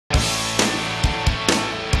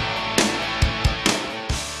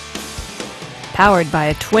Powered by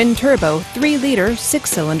a twin-turbo 3-liter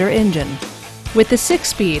 6-cylinder engine. With the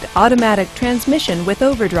 6-speed automatic transmission with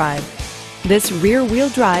overdrive, this rear-wheel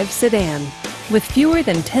drive sedan, with fewer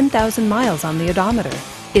than 10,000 miles on the odometer,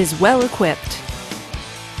 is well equipped.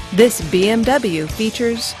 This BMW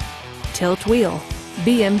features tilt wheel,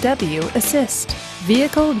 BMW Assist,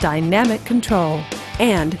 vehicle dynamic control,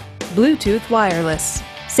 and Bluetooth wireless.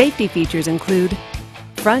 Safety features include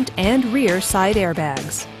front and rear side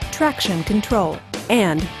airbags, traction control,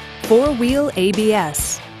 and 4-wheel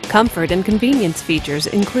ABS. Comfort and convenience features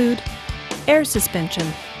include air suspension,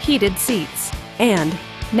 heated seats, and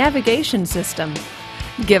navigation system.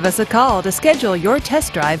 Give us a call to schedule your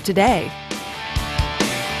test drive today.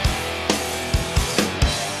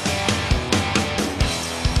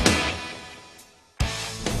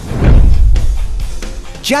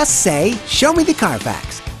 Just say, "Show me the Carfax."